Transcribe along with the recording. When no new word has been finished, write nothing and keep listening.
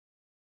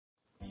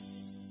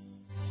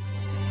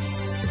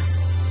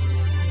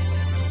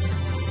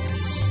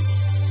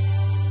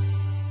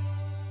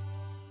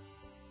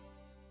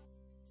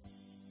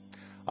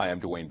Hi, I'm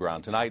Dwayne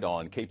Brown. Tonight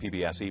on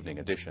KPBS Evening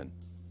Edition.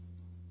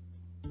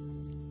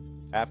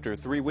 After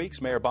 3 weeks,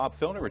 Mayor Bob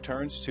Filner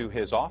returns to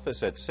his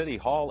office at City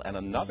Hall, and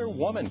another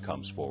woman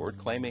comes forward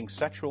claiming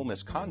sexual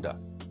misconduct.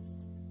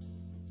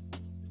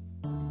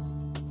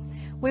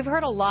 We've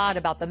heard a lot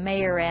about the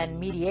mayor and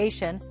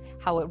mediation,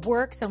 how it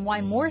works, and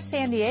why more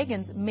San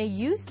Diegans may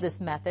use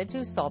this method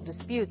to solve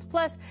disputes.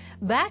 Plus,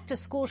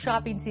 back-to-school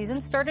shopping season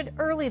started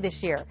early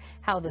this year,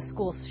 how the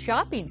school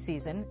shopping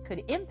season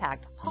could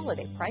impact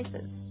holiday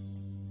prices.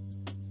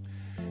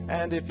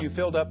 And if you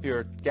filled up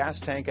your gas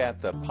tank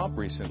at the pump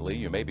recently,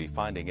 you may be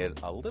finding it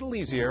a little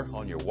easier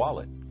on your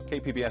wallet.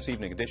 KPBS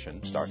Evening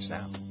Edition starts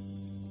now.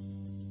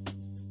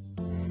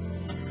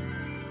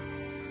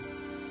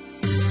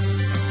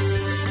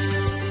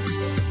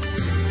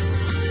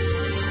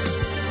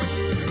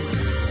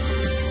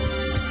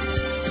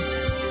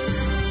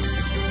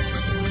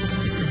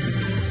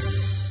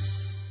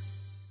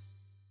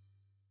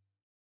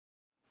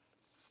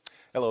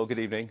 Hello, good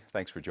evening.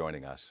 Thanks for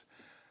joining us.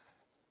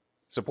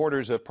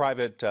 Supporters of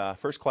Private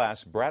First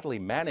Class Bradley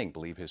Manning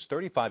believe his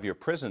 35-year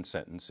prison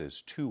sentence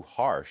is too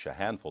harsh. A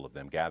handful of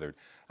them gathered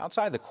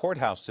outside the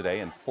courthouse today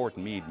in Fort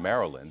Meade,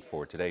 Maryland,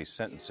 for today's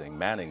sentencing.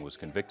 Manning was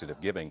convicted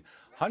of giving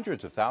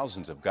hundreds of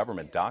thousands of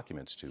government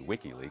documents to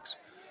WikiLeaks.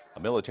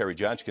 A military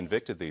judge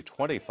convicted the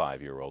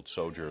 25-year-old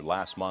soldier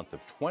last month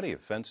of 20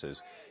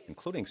 offenses,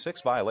 including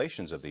 6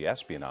 violations of the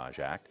Espionage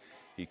Act.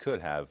 He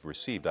could have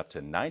received up to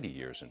 90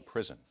 years in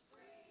prison.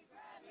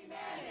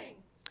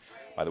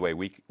 By the way,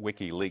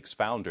 WikiLeaks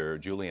founder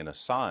Julian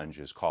Assange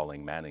is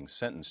calling Manning's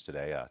sentence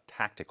today a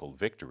tactical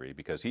victory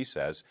because he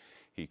says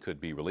he could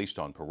be released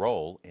on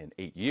parole in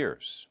 8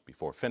 years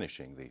before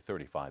finishing the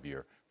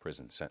 35-year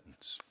prison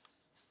sentence.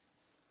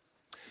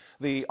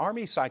 The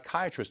Army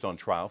psychiatrist on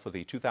trial for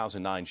the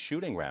 2009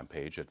 shooting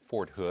rampage at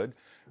Fort Hood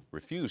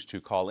refused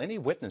to call any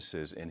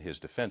witnesses in his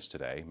defense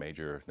today.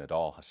 Major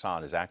Nadal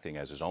Hassan is acting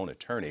as his own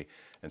attorney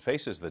and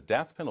faces the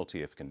death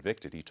penalty if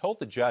convicted. He told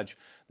the judge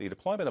the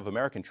deployment of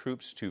American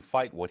troops to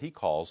fight what he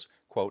calls,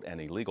 quote, an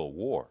illegal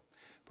war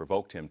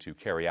provoked him to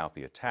carry out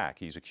the attack.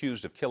 He's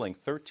accused of killing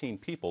 13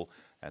 people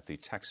at the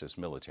Texas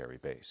military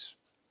base.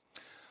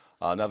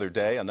 Another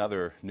day,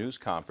 another news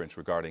conference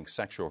regarding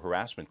sexual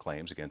harassment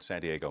claims against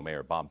San Diego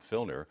Mayor Bob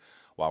Filner.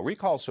 While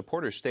recall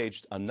supporters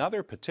staged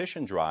another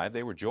petition drive,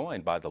 they were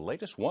joined by the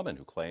latest woman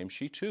who claims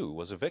she too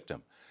was a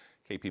victim.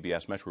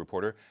 KPBS Metro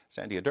reporter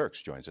Sandia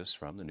Dirks joins us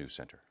from the News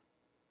Center.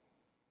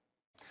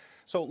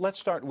 So let's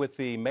start with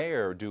the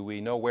mayor. Do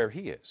we know where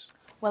he is?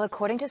 Well,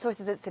 according to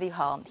sources at City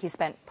Hall, he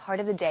spent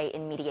part of the day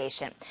in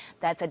mediation.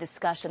 That's a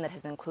discussion that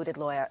has included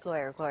lawyer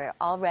Gloria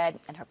Allred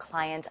and her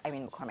client,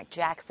 Irene McCormick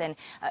Jackson.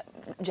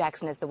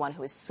 Jackson is the one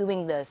who is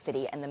suing the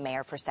city and the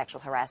mayor for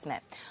sexual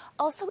harassment.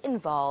 Also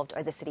involved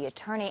are the city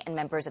attorney and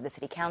members of the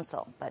city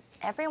council. But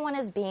everyone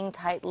is being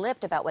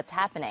tight-lipped about what's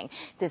happening.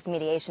 This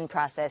mediation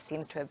process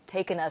seems to have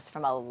taken us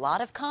from a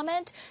lot of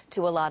comment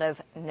to a lot of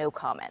no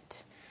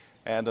comment.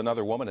 And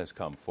another woman has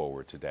come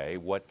forward today.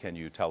 What can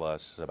you tell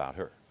us about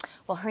her?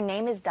 Well, her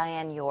name is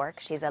Diane York.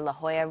 She's a La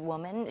Jolla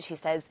woman. She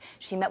says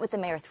she met with the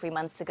mayor 3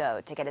 months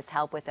ago to get his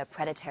help with a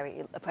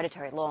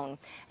predatory loan.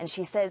 And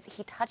she says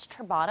he touched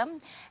her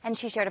bottom, and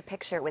she shared a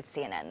picture with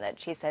CNN that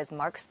she says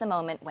marks the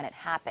moment when it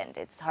happened.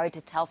 It's hard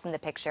to tell from the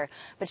picture,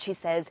 but she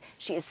says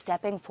she is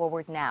stepping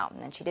forward now.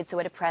 And she did so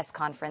at a press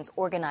conference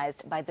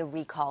organized by the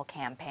Recall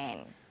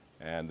campaign.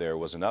 And there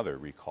was another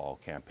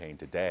recall campaign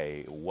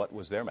today. What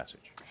was their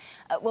message?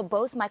 Well,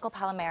 both Michael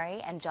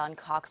Palmieri and John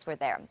Cox were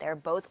there. They're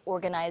both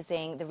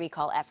organizing the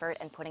recall effort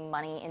and putting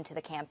money into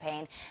the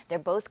campaign. They're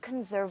both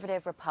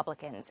conservative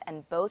Republicans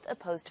and both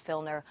opposed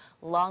Filner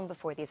long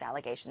before these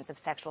allegations of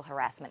sexual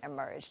harassment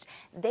emerged.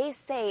 They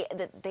say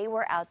that they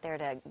were out there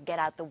to get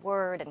out the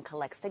word and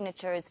collect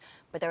signatures,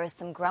 but there are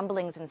some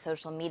grumblings in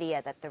social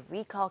media that the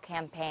recall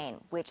campaign,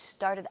 which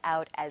started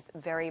out as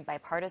very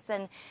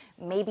bipartisan,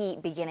 may be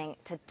beginning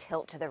to tilt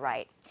to the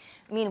right.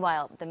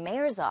 Meanwhile, the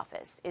mayor's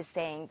office is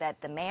saying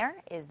that the mayor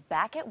is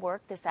back at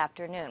work this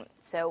afternoon.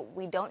 So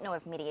we don't know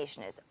if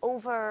mediation is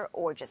over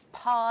or just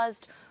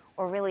paused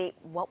or really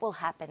what will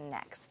happen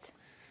next.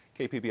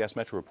 KPBS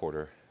Metro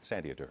reporter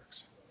Sandia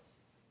Dirks.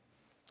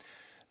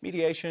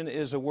 Mediation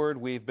is a word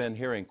we've been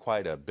hearing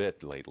quite a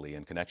bit lately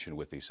in connection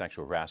with the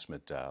sexual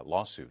harassment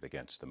lawsuit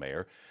against the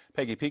mayor.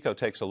 Peggy Pico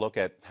takes a look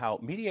at how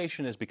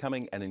mediation is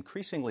becoming an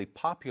increasingly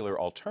popular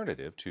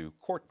alternative to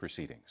court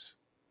proceedings.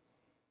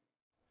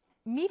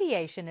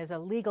 Mediation is a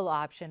legal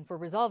option for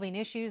resolving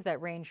issues that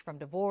range from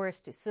divorce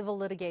to civil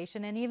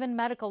litigation and even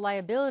medical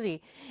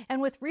liability.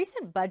 And with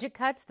recent budget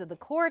cuts to the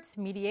courts,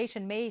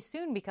 mediation may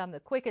soon become the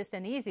quickest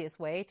and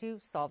easiest way to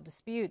solve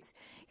disputes.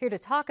 Here to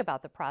talk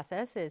about the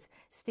process is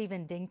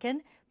Stephen Dinkin,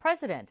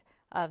 president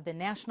of the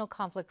National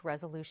Conflict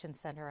Resolution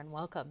Center, and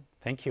welcome.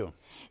 Thank you.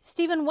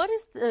 Stephen,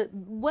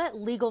 what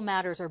legal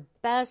matters are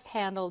best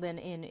handled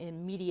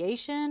in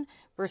mediation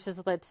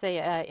versus, let's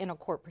say, in a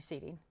court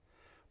proceeding?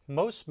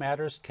 Most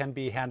matters can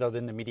be handled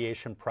in the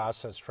mediation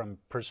process, from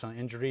personal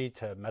injury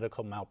to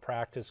medical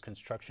malpractice,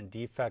 construction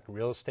defect,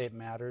 real estate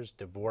matters,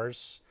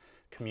 divorce,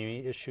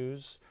 community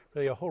issues,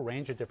 really a whole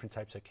range of different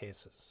types of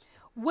cases.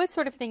 What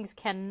sort of things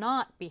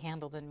cannot be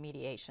handled in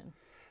mediation?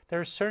 There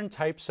are certain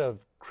types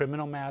of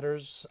criminal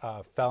matters,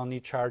 felony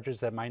charges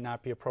that might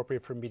not be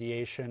appropriate for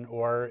mediation,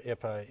 or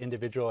if an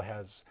individual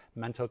has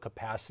mental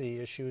capacity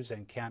issues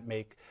and can't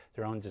make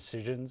their own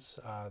decisions,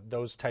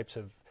 those types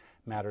of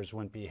matters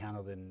wouldn't be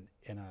handled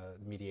in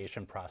a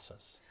mediation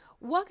process.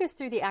 Walk us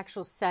through the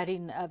actual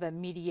setting of a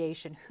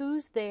mediation.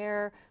 Who's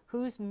there?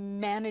 Who's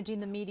managing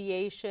the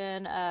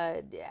mediation?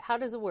 How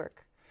does it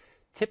work?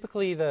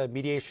 Typically, the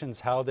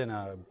mediation's held in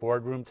a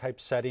boardroom type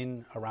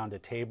setting around a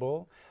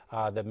table.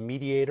 The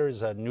mediator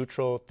is a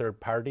neutral third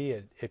party.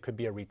 It could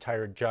be a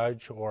retired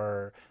judge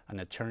or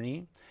an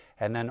attorney.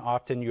 And then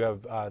often you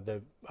have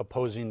the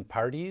opposing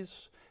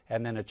parties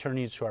and then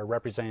attorneys who are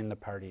representing the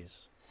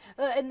parties.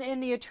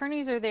 And the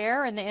attorneys are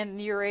there,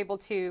 and you're able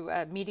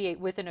to mediate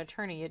with an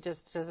attorney. It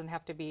just doesn't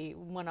have to be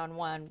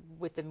one-on-one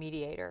with the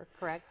mediator,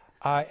 correct?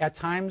 At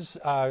times,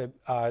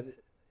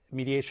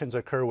 mediations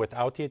occur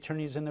without the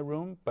attorneys in the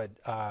room, but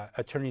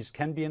attorneys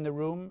can be in the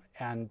room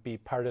and be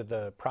part of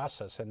the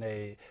process, and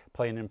they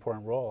play an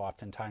important role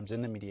oftentimes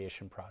in the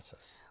mediation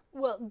process.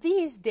 Well,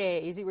 these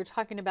days, you were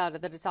talking about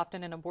it, that it's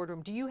often in a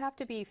boardroom. Do you have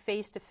to be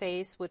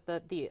face-to-face with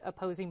the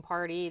opposing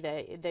party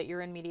that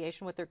you're in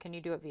mediation with, or can you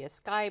do it via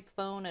Skype,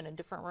 phone, in a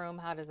different room?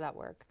 How does that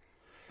work?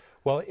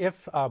 Well,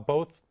 if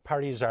both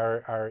parties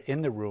are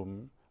in the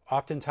room,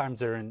 oftentimes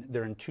they're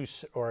in two,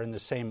 or in the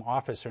same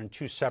office, or in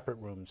two separate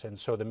rooms, and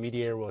so the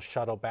mediator will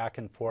shuttle back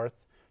and forth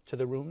to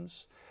the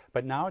rooms.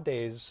 But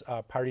nowadays,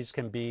 parties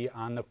can be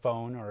on the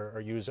phone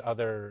or use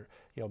other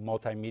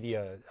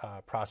multimedia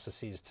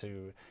processes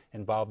to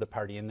involve the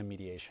party in the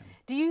mediation.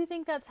 Do you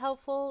think that's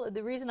helpful?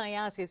 The reason I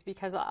ask is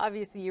because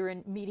obviously you're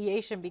in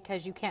mediation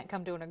because you can't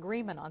come to an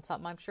agreement on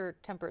something. I'm sure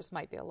tempers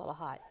might be a little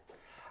hot.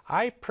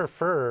 I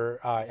prefer,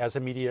 as a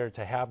mediator,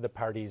 to have the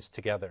parties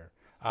together.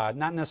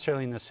 Not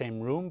necessarily in the same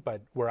room,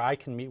 but where I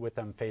can meet with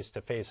them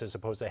face-to-face as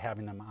opposed to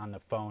having them on the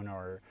phone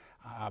or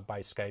by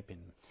Skyping.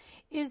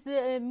 Is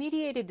the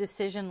mediated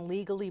decision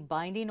legally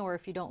binding, or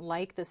if you don't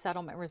like the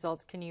settlement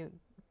results, can you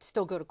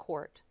still go to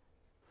court?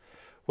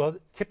 Well,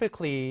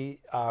 typically,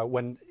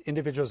 when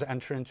individuals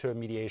enter into a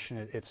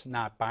mediation, it's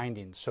not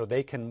binding, so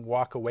they can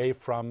walk away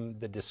from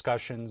the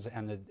discussions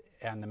and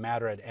the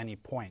matter at any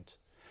point.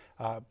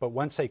 But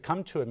once they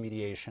come to a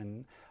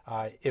mediation,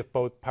 if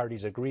both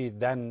parties agree,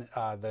 then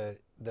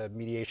the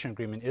mediation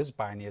agreement is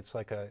binding. It's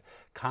like a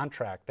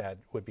contract that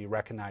would be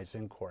recognized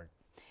in court.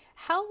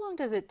 How long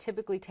does it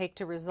typically take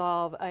to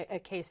resolve a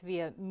case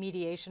via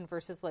mediation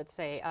versus, let's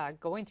say,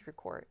 going through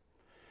court?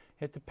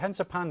 It depends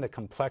upon the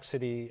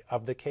complexity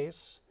of the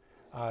case.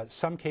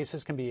 Some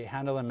cases can be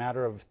handled in a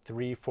matter of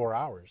 3-4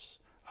 hours.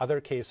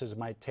 Other cases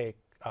might take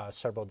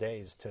several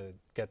days to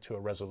get to a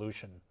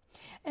resolution.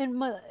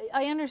 And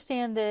I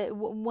understand that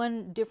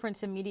one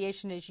difference in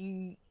mediation is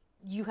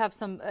you have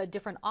some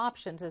different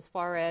options as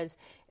far as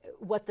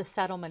what the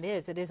settlement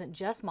is. It isn't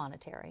just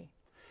monetary.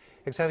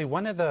 Exactly.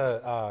 One of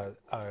the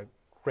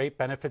great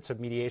benefits of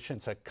mediation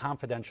is a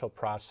confidential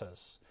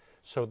process.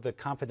 So the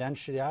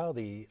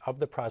confidentiality of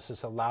the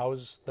process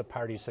allows the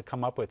parties to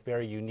come up with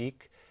very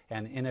unique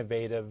and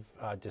innovative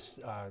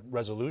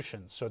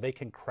resolutions. So they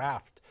can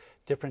craft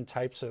different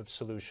types of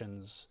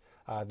solutions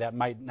that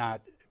might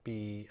not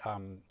be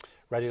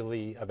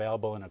readily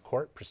available in a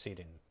court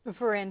proceeding.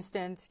 For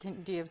instance,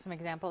 do you have some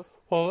examples?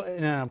 Well,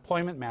 in an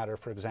employment matter,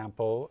 for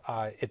example,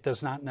 it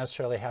does not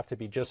necessarily have to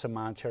be just a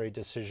monetary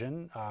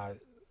decision.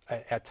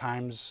 At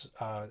times,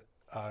 an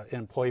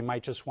employee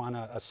might just want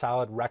a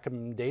solid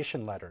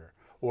recommendation letter,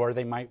 or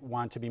they might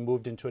want to be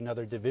moved into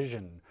another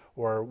division,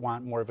 or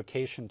want more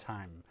vacation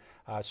time.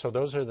 So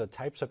those are the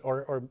types of,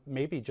 or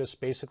maybe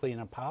just basically an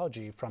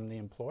apology from the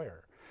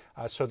employer.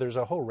 So there's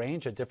a whole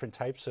range of different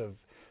types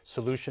of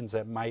solutions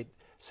that might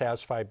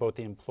satisfy both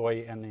the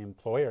employee and the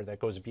employer that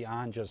goes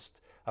beyond just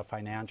a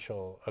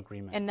financial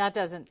agreement. And that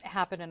doesn't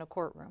happen in a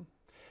courtroom?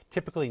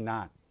 Typically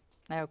not.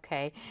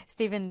 Okay.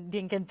 Stephen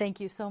Dinkin,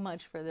 thank you so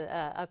much for the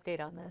update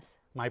on this.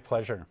 My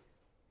pleasure.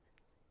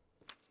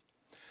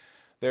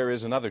 There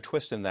is another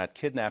twist in that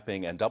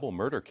kidnapping and double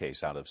murder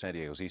case out of San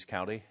Diego's East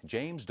County.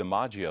 James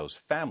DiMaggio's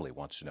family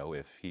wants to know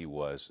if he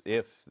was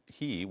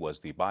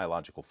the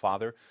biological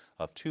father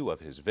of two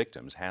of his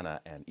victims,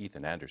 Hannah and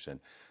Ethan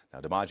Anderson. Now,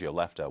 DiMaggio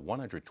left a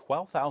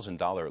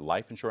 $112,000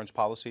 life insurance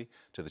policy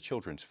to the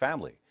children's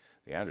family.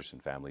 The Anderson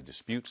family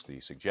disputes the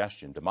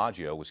suggestion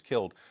DiMaggio was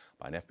killed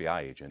by an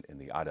FBI agent in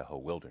the Idaho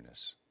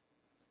wilderness.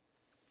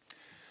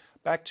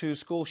 Back to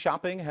school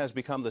shopping has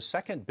become the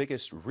second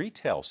biggest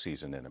retail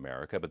season in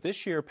America, but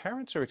this year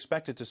parents are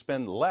expected to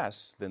spend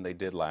less than they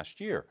did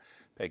last year.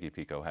 Peggy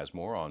Pico has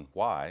more on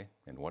why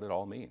and what it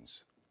all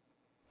means.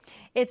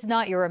 It's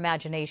not your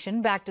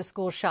imagination.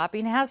 Back-to-school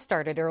shopping has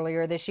started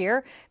earlier this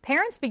year.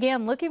 Parents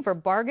began looking for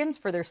bargains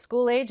for their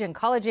school-age and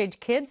college-age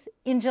kids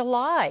in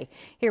July.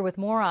 Here with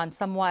more on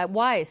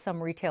why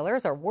some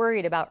retailers are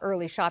worried about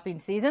early shopping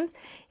seasons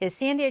is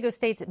San Diego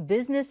State's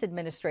Business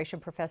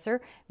Administration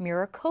professor,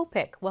 Mira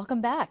Kopik.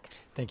 Welcome back.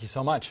 Thank you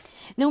so much.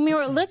 Now,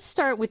 Mira, let's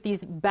start with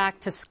these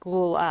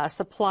back-to-school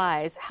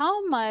supplies.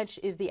 How much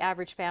is the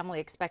average family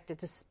expected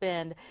to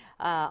spend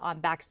on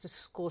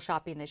back-to-school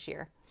shopping this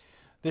year?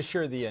 This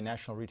year, the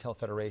National Retail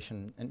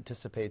Federation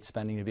anticipates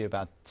spending to be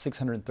about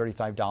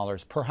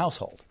 $635 per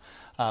household,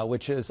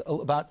 which is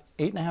about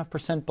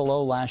 8.5%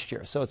 below last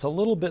year. So it's a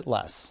little bit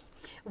less.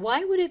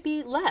 Why would it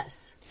be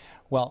less?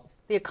 Well,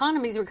 the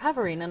economy's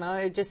recovering, and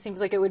it just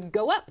seems like it would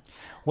go up.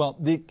 Well,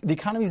 the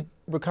economy's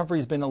recovery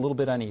has been a little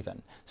bit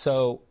uneven.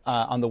 So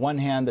on the one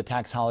hand, the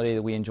tax holiday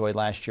that we enjoyed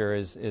last year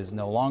is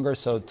no longer.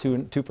 So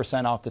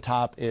 2% off the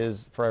top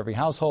is for every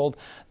household.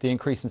 The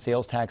increase in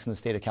sales tax in the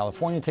state of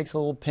California takes a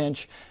little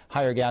pinch,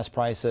 higher gas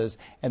prices,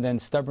 and then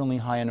stubbornly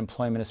high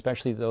unemployment,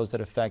 especially those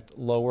that affect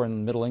lower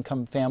and middle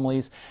income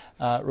families,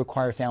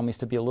 require families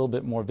to be a little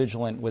bit more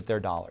vigilant with their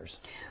dollars.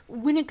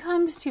 When it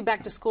comes to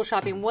back to school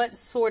shopping, what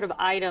sort of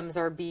items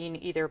are being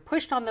either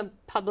pushed on the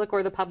public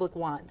or the public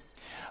wants?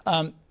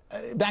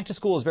 Back to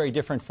school is very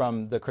different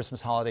from the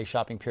Christmas holiday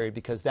shopping period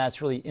because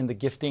that's really in the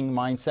gifting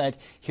mindset.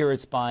 Here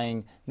it's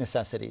buying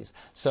necessities.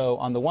 So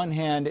on the one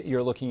hand,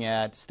 you're looking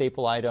at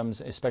staple items,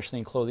 especially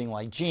in clothing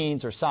like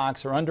jeans or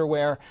socks or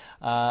underwear,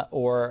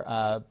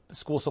 or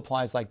school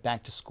supplies like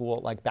back to school,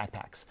 like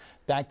backpacks.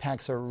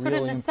 Backpacks are sort really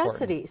of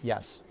necessities. important.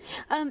 Yes.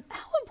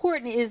 How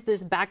important is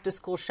this back to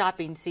school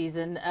shopping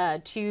season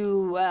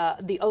to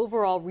the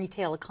overall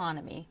retail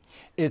economy?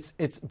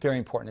 It's very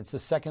important. It's the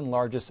second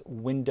largest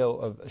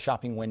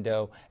shopping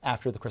window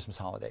after the Christmas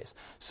holidays.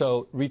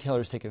 So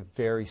retailers take it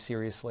very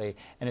seriously,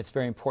 and it's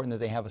very important that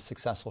they have a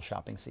successful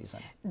shopping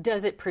season.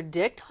 Does it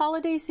predict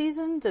holiday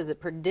seasons? Does it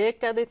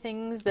predict other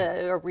things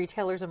that are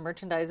retailers and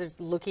merchandisers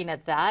looking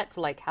at that?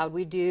 Like how'd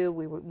we do?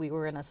 We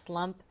were in a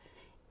slump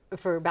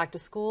for back to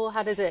school?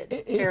 How does it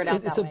fare it out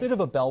that way? It's a bit of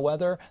a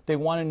bellwether. They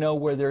want to know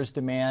where there's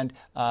demand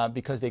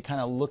because they kind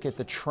of look at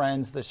the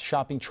trends, the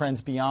shopping trends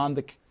beyond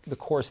the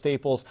core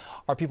staples.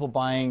 Are people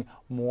buying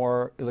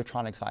more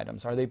electronics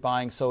items? Are they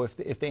buying? So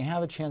if they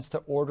have a chance to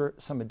order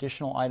some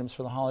additional items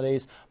for the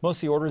holidays, most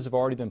of the orders have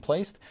already been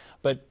placed,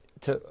 but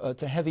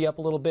to heavy up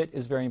a little bit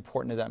is very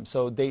important to them.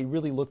 So they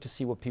really look to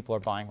see what people are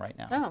buying right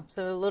now. Oh,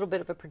 so a little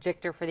bit of a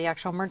predictor for the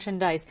actual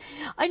merchandise.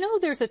 I know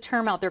there's a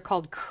term out there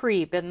called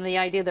creep, and the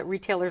idea that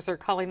retailers are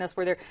calling this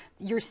where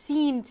you're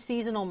seeing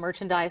seasonal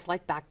merchandise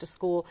like back to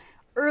school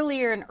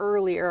earlier and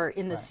earlier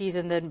in the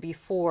season than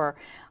before.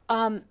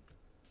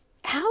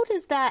 How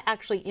does that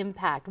actually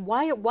impact?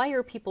 Why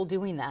are people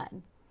doing that?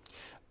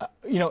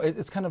 You know,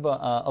 it's kind of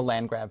a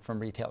land grab from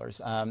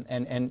retailers.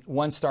 And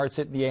once starts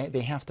it,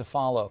 they have to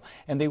follow.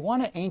 And they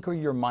want to anchor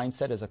your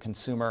mindset as a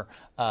consumer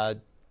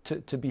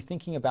to be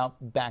thinking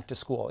about back to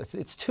school. If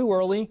it's too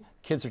early,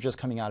 kids are just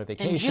coming out of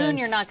vacation. In June,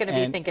 you're not going to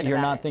be thinking about it. You're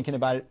not thinking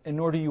about it, and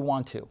nor do you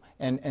want to.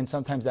 And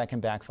sometimes that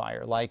can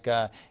backfire. Like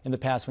in the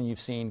past when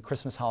you've seen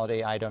Christmas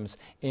holiday items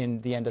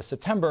in the end of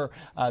September,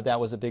 that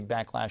was a big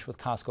backlash with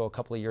Costco a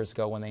couple of years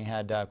ago when they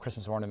had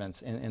Christmas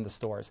ornaments in the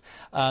stores.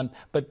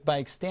 But by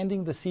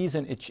extending the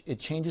season, it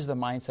changes the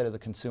mindset of the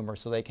consumer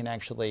so they can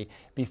actually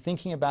be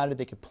thinking about it,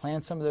 they can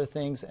plan some of their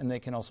things, and they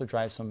can also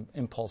drive some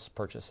impulse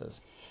purchases.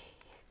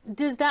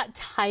 Does that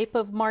type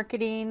of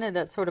marketing,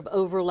 that sort of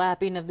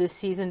overlapping of this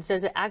season,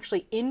 does it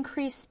actually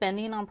increase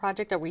spending on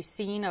project? Are we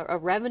seeing a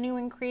revenue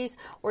increase,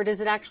 or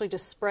does it actually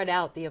just spread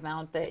out the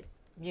amount that,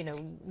 you know,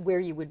 where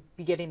you would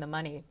be getting the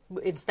money?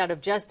 Instead of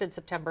just in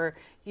September,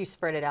 you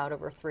spread it out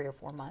over 3 or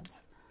 4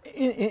 months.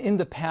 In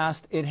the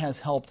past, it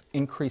has helped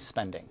increase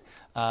spending.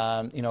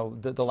 You know,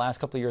 the last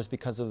couple of years,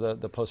 because of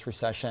the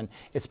post-recession,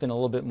 it's been a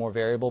little bit more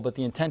variable. But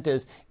the intent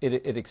is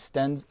it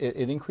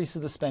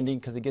increases the spending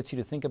because it gets you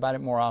to think about it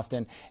more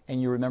often,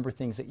 and you remember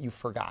things that you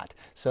forgot.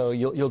 So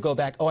you'll go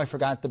back, oh, I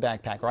forgot the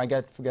backpack, or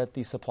I forgot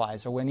these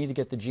supplies, or I need to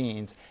get the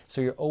jeans. So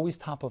you're always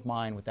top of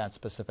mind with that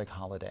specific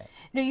holiday.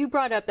 Now, you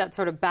brought up that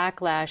sort of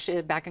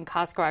backlash back in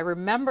Costco. I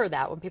remember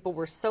that when people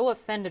were so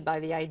offended by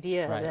the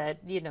idea that,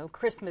 you know,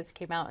 Christmas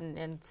came out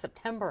in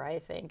September, I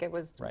think. It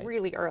was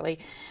really early.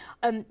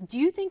 Do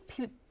you think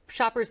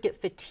shoppers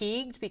get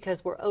fatigued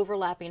because we're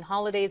overlapping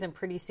holidays and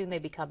pretty soon they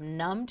become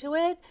numb to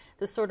it,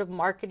 this sort of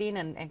marketing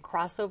and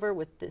crossover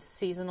with this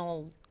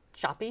seasonal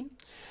shopping?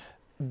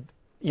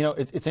 You know,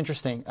 it's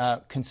interesting.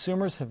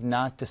 Consumers have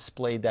not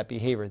displayed that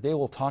behavior. They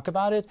will talk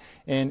about it.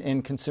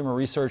 In consumer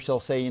research, they'll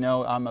say, you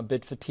know, I'm a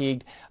bit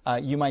fatigued.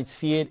 You might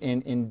see it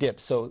in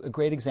dips. So a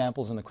great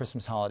example is in the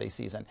Christmas holiday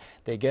season.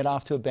 They get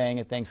off to a bang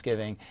at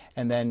Thanksgiving,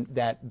 and then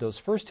those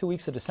first 2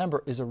 weeks of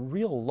December is a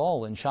real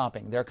lull in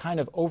shopping. They're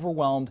kind of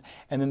overwhelmed,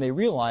 and then they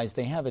realize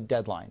they have a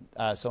deadline.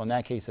 So in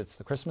that case, it's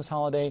the Christmas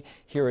holiday.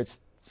 Here it's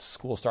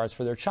school starts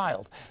for their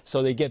child.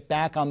 So they get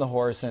back on the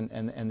horse and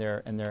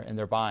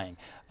they're buying.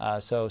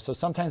 So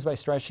sometimes by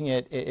stretching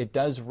it, it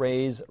does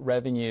raise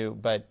revenue,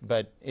 but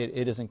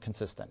it isn't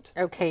consistent.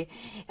 Okay,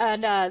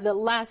 and the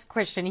last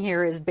question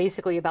here is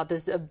basically about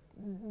this.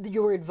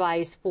 Your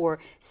advice for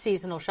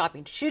seasonal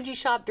shopping. Should you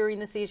shop during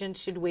the season?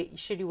 Should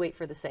you wait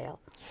for the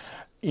sale?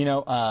 You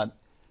know,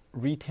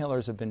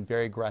 retailers have been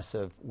very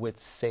aggressive with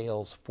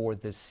sales for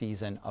this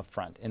season up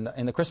front.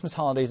 In the Christmas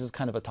holidays, it's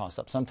kind of a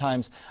toss-up.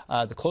 Sometimes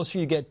the closer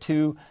you get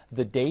to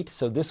the date,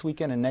 so this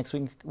weekend and next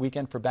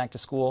weekend for back to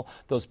school,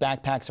 those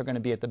backpacks are going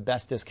to be at the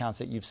best discounts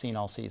that you've seen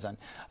all season.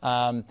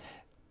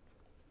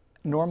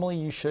 Normally,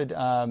 you should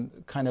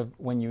kind of,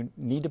 when you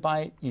need to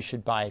buy it, you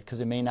should buy it because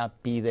it may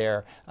not be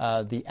there.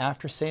 The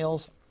after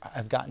sales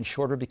have gotten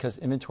shorter because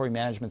inventory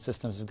management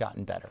systems have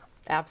gotten better.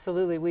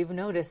 Absolutely. We've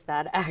noticed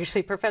that.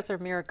 Actually, Professor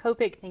Mira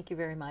Kopik, thank you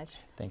very much.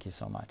 Thank you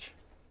so much.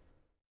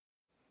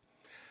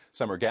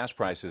 Summer gas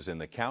prices in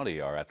the county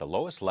are at the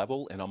lowest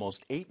level in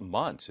almost 8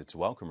 months. It's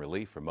welcome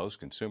relief for most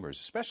consumers,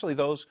 especially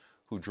those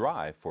who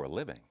drive for a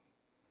living.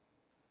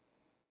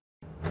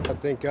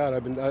 Thank God.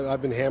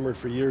 I've been hammered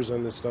for years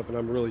on this stuff, and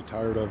I'm really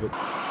tired of it.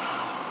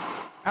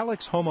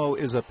 Alex Homo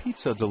is a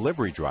pizza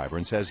delivery driver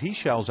and says he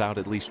shells out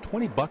at least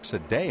 $20 a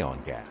day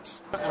on gas.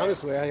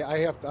 Honestly, I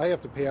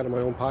have to pay out of my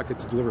own pocket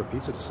to deliver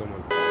pizza to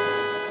someone.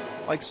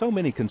 Like so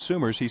many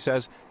consumers, he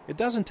says it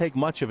doesn't take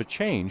much of a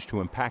change to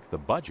impact the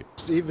budget.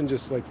 Even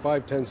just like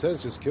 5-10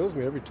 cents just kills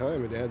me every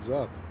time. It adds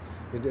up.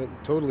 It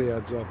totally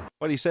adds up.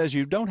 But he says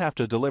you don't have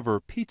to deliver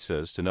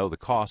pizzas to know the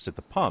cost at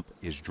the pump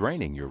is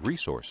draining your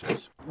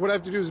resources. What I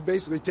have to do is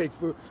basically take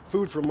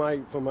food from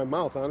my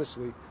mouth,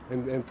 honestly,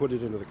 and put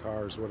it into the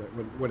car is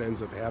what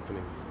ends up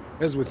happening.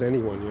 As with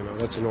anyone, you know,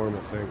 that's a normal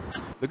thing.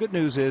 The good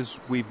news is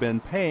we've been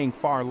paying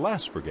far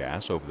less for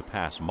gas over the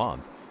past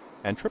month,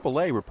 and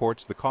AAA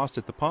reports the cost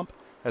at the pump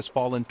has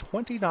fallen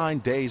 29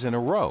 days in a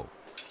row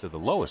to the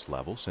lowest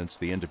level since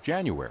the end of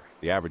January.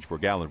 The average for a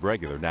gallon of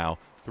regular now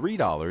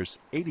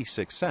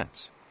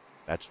 $3.86.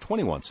 That's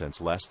 21 cents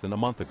less than a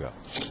month ago.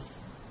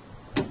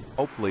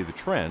 Hopefully the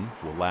trend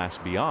will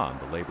last beyond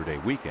the Labor Day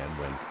weekend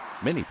when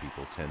many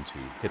people tend to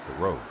hit the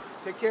road.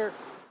 Take care.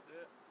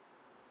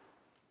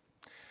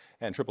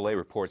 And AAA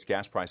reports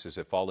gas prices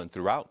have fallen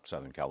throughout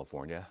Southern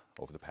California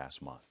over the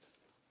past month.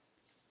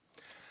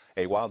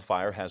 A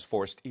wildfire has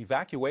forced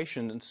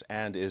evacuations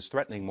and is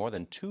threatening more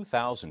than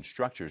 2,000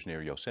 structures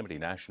near Yosemite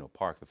National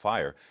Park. The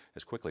fire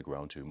has quickly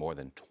grown to more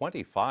than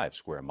 25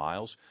 square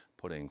miles,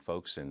 putting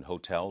folks in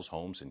hotels,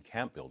 homes, and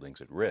camp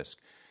buildings at risk.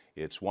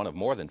 It's one of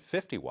more than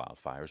 50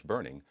 wildfires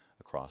burning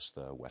across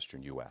the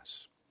western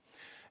U.S.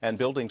 And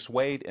buildings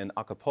swayed in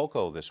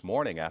Acapulco this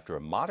morning after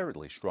a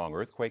moderately strong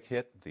earthquake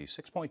hit. The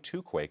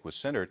 6.2 quake was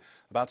centered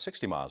about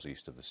 60 miles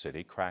east of the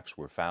city. Cracks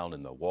were found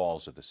in the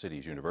walls of the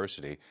city's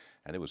university,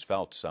 and it was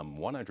felt some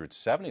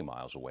 170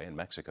 miles away in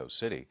Mexico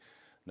City.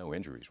 No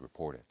injuries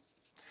reported.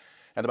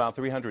 And about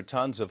 300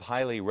 tons of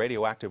highly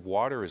radioactive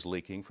water is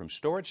leaking from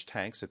storage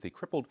tanks at the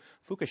crippled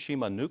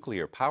Fukushima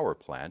nuclear power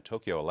plant.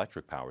 Tokyo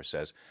Electric Power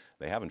says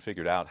they haven't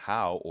figured out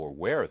how or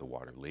where the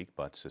water leaked,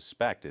 but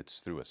suspect it's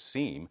through a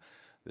seam.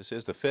 This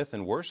is the fifth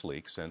and worst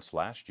leak since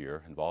last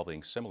year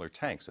involving similar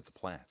tanks at the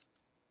plant.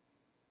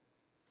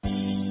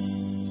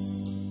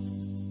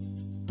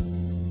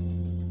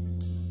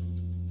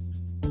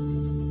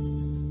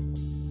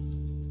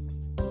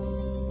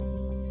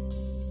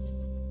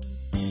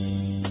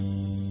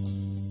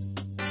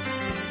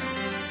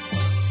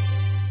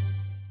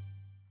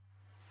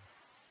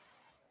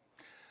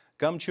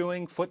 Gum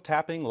chewing, foot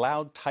tapping,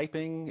 loud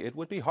typing. It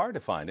would be hard to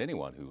find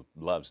anyone who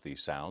loves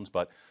these sounds,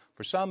 but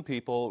for some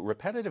people,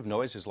 repetitive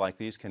noises like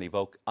these can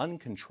evoke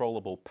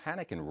uncontrollable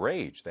panic and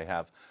rage. They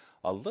have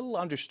a little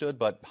understood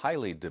but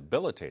highly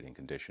debilitating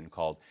condition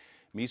called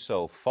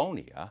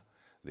misophonia.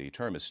 The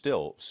term is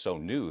still so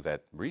new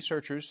that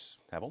researchers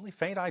have only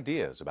faint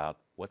ideas about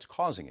what's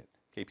causing it.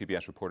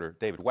 KPBS reporter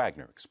David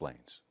Wagner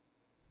explains.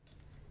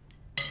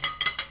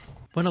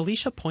 When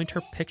Alicia Pointer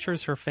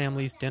pictures her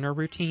family's dinner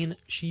routine,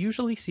 she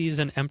usually sees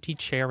an empty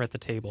chair at the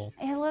table.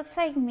 It looks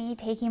like me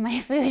taking my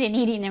food and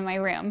eating in my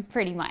room,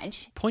 pretty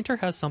much. Pointer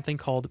has something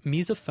called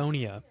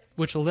misophonia,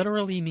 which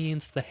literally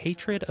means the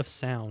hatred of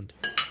sound.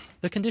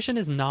 The condition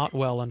is not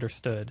well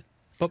understood,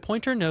 but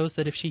Pointer knows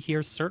that if she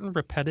hears certain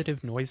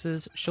repetitive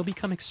noises, she'll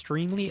become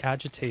extremely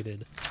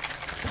agitated.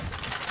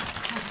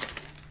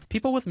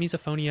 People with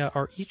misophonia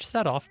are each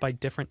set off by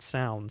different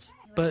sounds,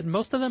 but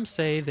most of them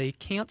say they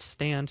can't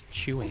stand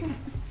chewing.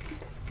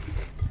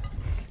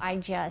 I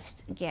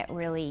just get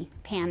really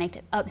panicked,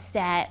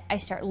 upset. I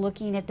start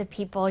looking at the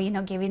people,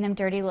 giving them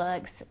dirty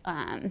looks.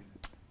 I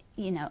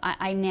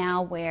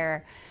now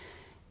wear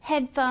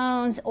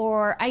headphones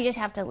or I just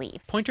have to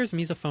leave. Pointer's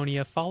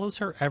misophonia follows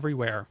her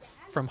everywhere,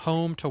 from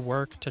home to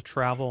work to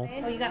travel.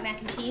 Oh, you got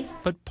mac and cheese?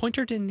 But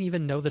Pointer didn't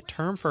even know the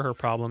term for her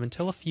problem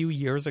until a few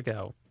years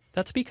ago.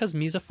 That's because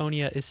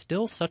misophonia is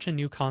still such a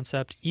new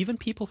concept, even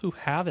people who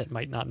have it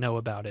might not know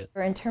about it.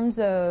 In terms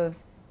of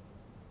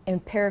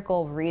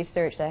empirical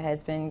research that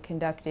has been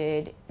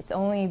conducted, it's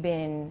only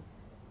been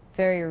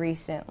very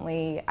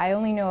recently. I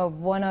only know of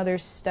one other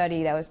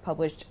study that was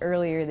published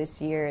earlier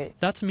this year.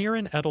 That's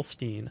Mirren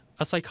Edelstein,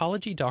 a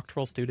psychology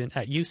doctoral student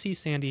at UC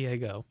San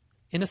Diego.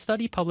 In a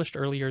study published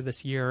earlier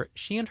this year,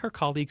 she and her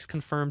colleagues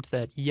confirmed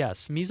that,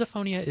 yes,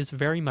 misophonia is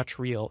very much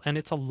real, and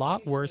it's a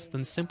lot worse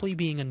than simply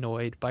being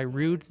annoyed by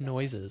rude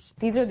noises.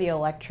 These are the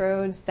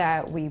electrodes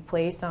that we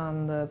place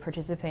on the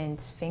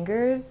participants'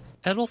 fingers.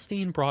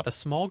 Edelstein brought a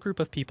small group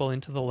of people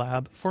into the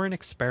lab for an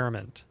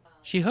experiment.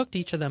 She hooked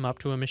each of them up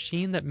to a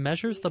machine that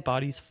measures the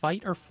body's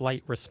fight or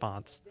flight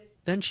response.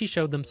 Then she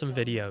showed them some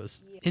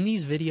videos. In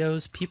these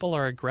videos, people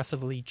are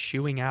aggressively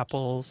chewing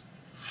apples,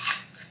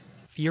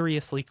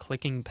 furiously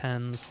clicking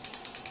pens,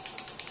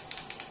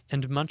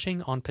 and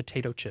munching on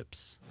potato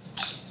chips.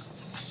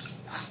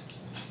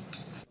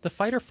 The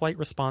fight or flight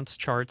response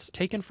charts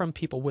taken from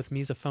people with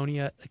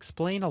misophonia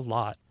explain a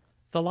lot.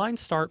 The lines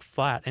start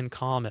flat and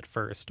calm at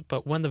first,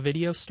 but when the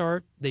videos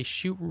start, they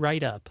shoot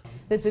right up.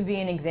 This would be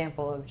an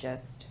example of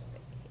just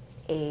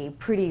a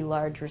pretty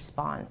large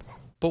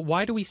response. But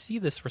why do we see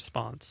this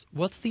response?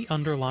 What's the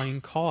underlying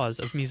cause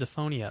of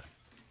misophonia?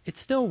 It's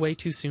still way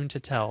too soon to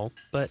tell,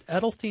 but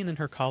Edelstein and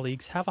her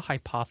colleagues have a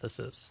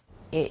hypothesis.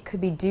 It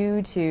could be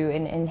due to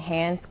an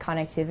enhanced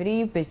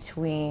connectivity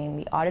between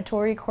the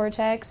auditory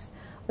cortex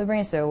of the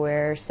brain, so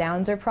where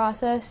sounds are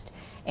processed,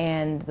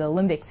 and the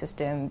limbic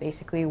system,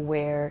 basically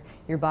where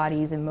your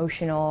body's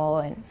emotional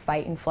and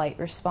fight and flight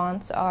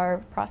response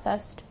are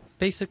processed.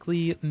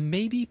 Basically,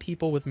 maybe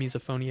people with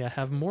misophonia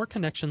have more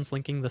connections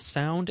linking the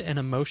sound and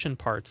emotion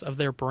parts of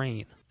their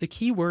brain. The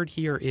key word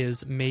here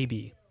is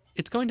maybe.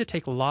 It's going to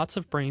take lots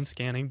of brain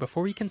scanning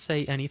before we can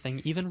say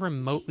anything even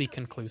remotely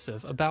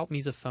conclusive about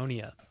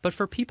misophonia. But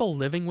for people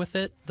living with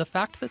it, the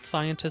fact that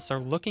scientists are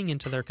looking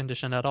into their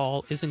condition at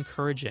all is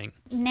encouraging.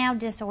 Now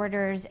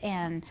disorders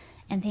and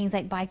things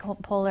like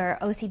bipolar,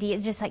 OCD,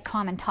 it's just like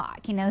common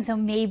talk, you know? So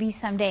maybe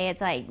someday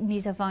it's like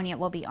misophonia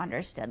will be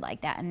understood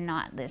like that and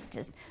not this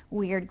just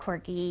weird,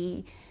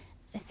 quirky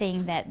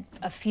thing that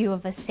a few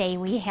of us say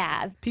we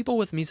have. People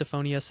with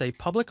misophonia say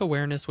public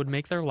awareness would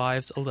make their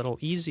lives a little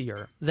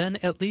easier. Then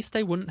at least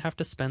they wouldn't have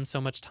to spend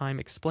so much time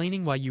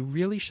explaining why you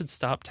really should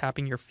stop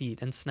tapping your feet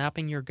and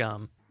snapping your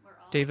gum.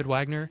 David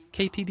Wagner,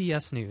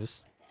 KPBS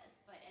News.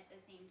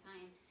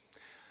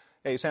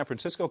 A San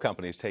Francisco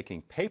company is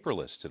taking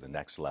paperless to the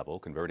next level,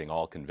 converting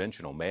all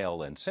conventional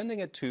mail and sending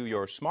it to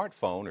your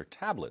smartphone or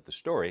tablet. The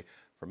story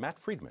from Matt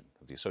Friedman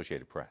of the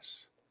Associated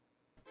Press.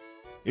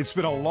 It's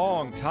been a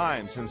long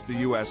time since the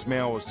U.S.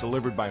 mail was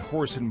delivered by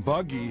horse and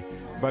buggy,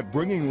 but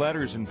bringing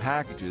letters and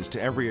packages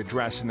to every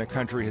address in the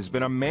country has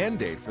been a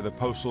mandate for the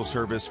Postal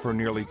Service for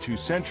nearly 2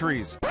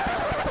 centuries.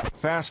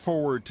 Fast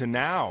forward to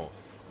now.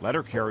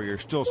 Letter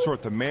carriers still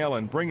sort the mail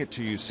and bring it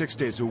to you 6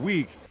 days a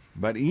week,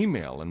 but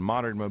email and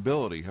modern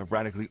mobility have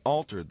radically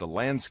altered the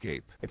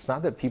landscape. It's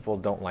not that people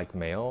don't like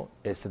mail,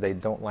 it's that they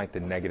don't like the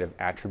negative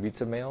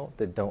attributes of mail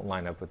that don't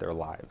line up with their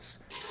lives.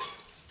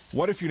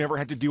 What if you never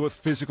had to deal with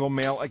physical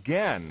mail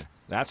again?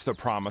 That's the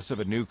promise of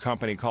a new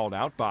company called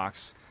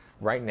Outbox.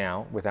 Right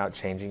now, without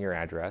changing your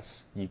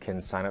address, you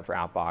can sign up for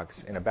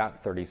Outbox in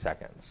about 30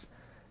 seconds.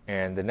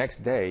 And the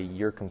next day,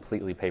 you're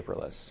completely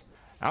paperless.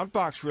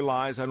 Outbox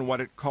relies on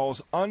what it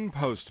calls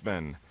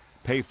unpostmen.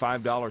 Pay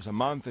 $5 a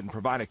month and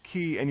provide a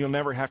key, and you'll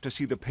never have to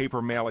see the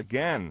paper mail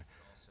again.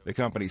 The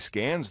company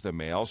scans the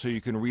mail so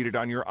you can read it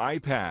on your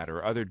iPad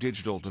or other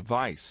digital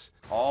device.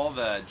 All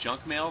the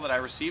junk mail that I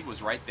received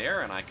was right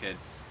there, and I could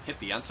hit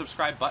the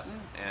unsubscribe button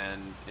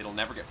and it'll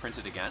never get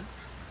printed again,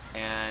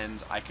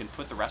 and I can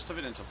put the rest of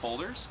it into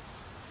folders.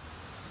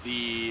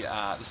 The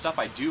stuff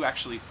I do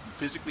actually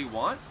physically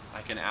want,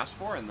 I can ask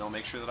for, and they'll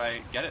make sure that I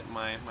get it in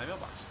my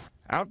mailbox.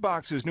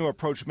 Outbox's new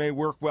approach may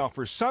work well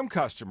for some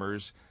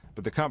customers,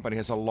 but the company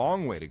has a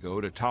long way to go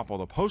to topple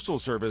the Postal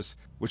Service,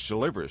 which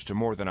delivers to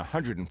more than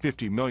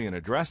 150 million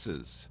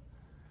addresses.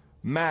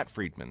 Matt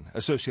Friedman,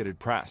 Associated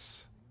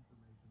Press.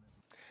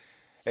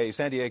 A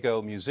San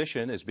Diego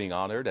musician is being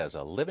honored as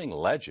a living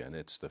legend.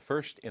 It's the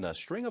first in a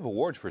string of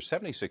awards for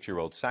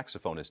 76-year-old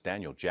saxophonist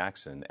Daniel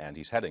Jackson, and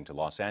he's heading to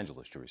Los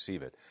Angeles to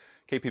receive it.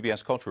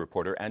 KPBS culture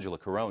reporter Angela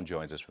Carone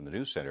joins us from the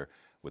News Center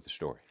with the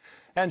story.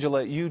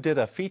 Angela, you did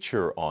a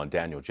feature on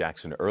Daniel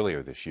Jackson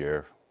earlier this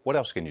year. What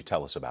else can you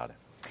tell us about him?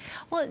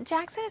 Well,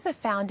 Jackson is a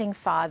founding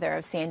father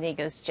of San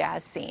Diego's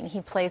jazz scene.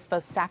 He plays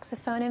both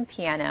saxophone and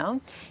piano.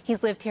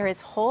 He's lived here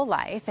his whole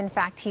life. In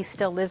fact, he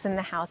still lives in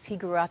the house he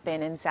grew up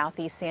in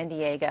Southeast San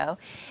Diego.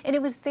 And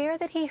it was there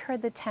that he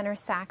heard the tenor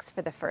sax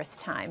for the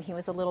first time. He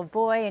was a little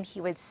boy, and he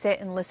would sit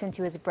and listen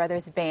to his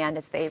brother's band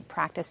as they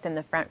practiced in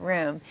the front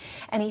room.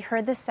 And he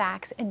heard the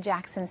sax, and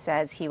Jackson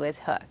says he was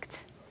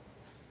hooked.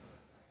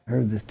 I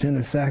heard this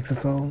tenor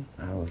saxophone.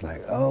 I was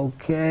like,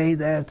 okay,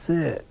 that's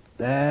it.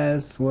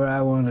 That's where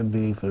I want to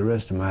be for the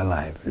rest of my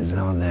life, is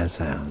on that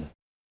sound.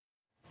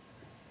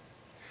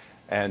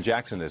 And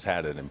Jackson has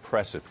had an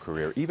impressive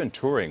career, even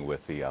touring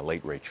with the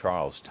late Ray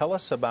Charles. Tell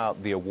us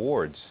about the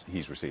awards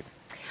he's receiving.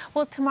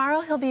 Well,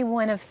 tomorrow he'll be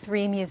one of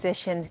 3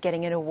 musicians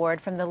getting an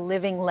award from the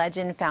Living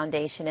Legend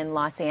Foundation in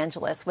Los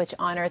Angeles, which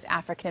honors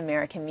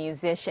African-American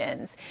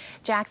musicians.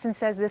 Jackson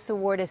says this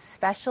award is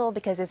special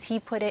because, as he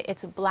put it,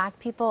 it's Black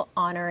people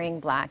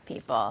honoring Black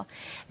people.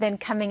 Then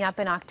coming up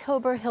in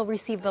October, he'll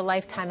receive the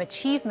Lifetime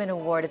Achievement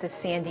Award at the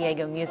San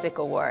Diego Music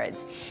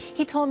Awards.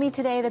 He told me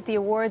today that the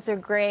awards are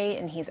great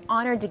and he's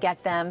honored to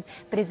get them,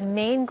 but his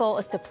main goal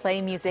is to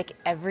play music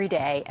every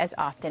day as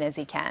often as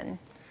he can.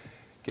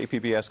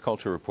 KPBS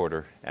culture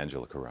reporter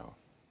Angela Carone.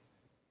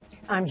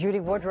 I'm Judy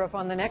Woodruff.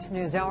 On the next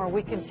News Hour,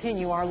 we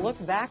continue our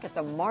look back at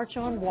the March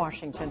on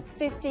Washington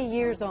 50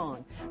 years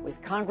on with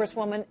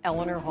Congresswoman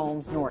Eleanor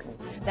Holmes Norton.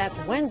 That's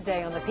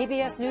Wednesday on the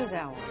PBS News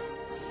Hour.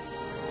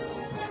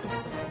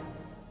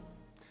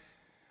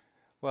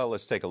 Well,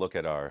 let's take a look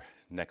at our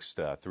next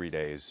 3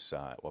 days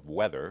of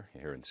weather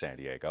here in San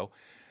Diego.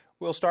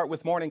 We'll start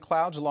with morning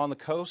clouds along the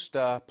coast,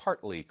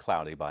 partly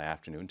cloudy by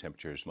afternoon,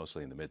 temperatures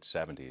mostly in the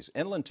mid-70s.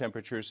 Inland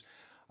temperatures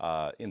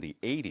in the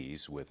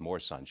 80s with more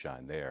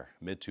sunshine there.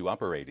 Mid to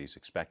upper 80s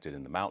expected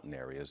in the mountain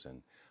areas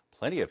and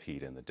plenty of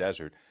heat in the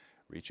desert,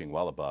 reaching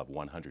well above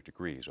 100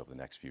 degrees over the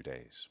next few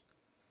days.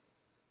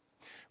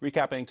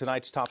 Recapping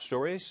tonight's top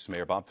stories,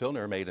 Mayor Bob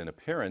Filner made an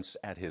appearance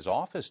at his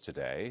office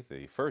today,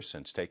 the first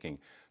since taking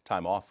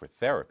time off for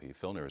therapy.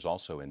 Filner is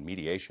also in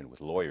mediation with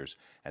lawyers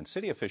and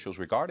city officials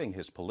regarding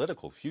his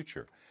political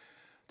future.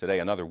 Today,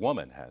 another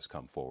woman has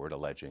come forward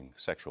alleging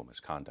sexual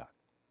misconduct.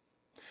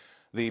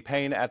 The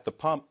pain at the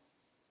pump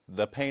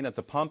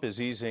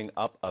is easing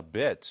up a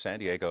bit. San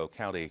Diego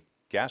County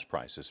gas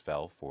prices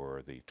fell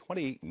for the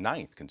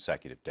 29th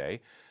consecutive day.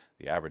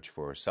 The average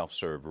for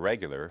self-serve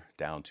regular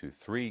down to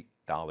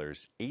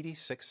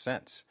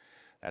 $3.86.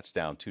 That's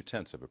down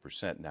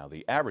 0.2%. Now,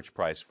 the average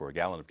price for a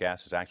gallon of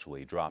gas has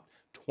actually dropped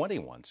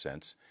 21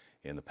 cents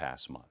in the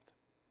past month.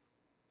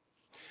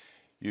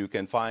 You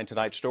can find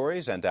tonight's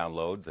stories and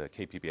download the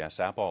KPBS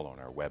app all on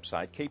our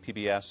website,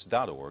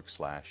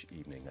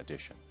 kpbs.org/evening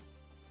edition.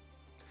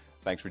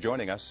 Thanks for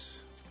joining us.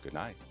 Good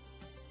night.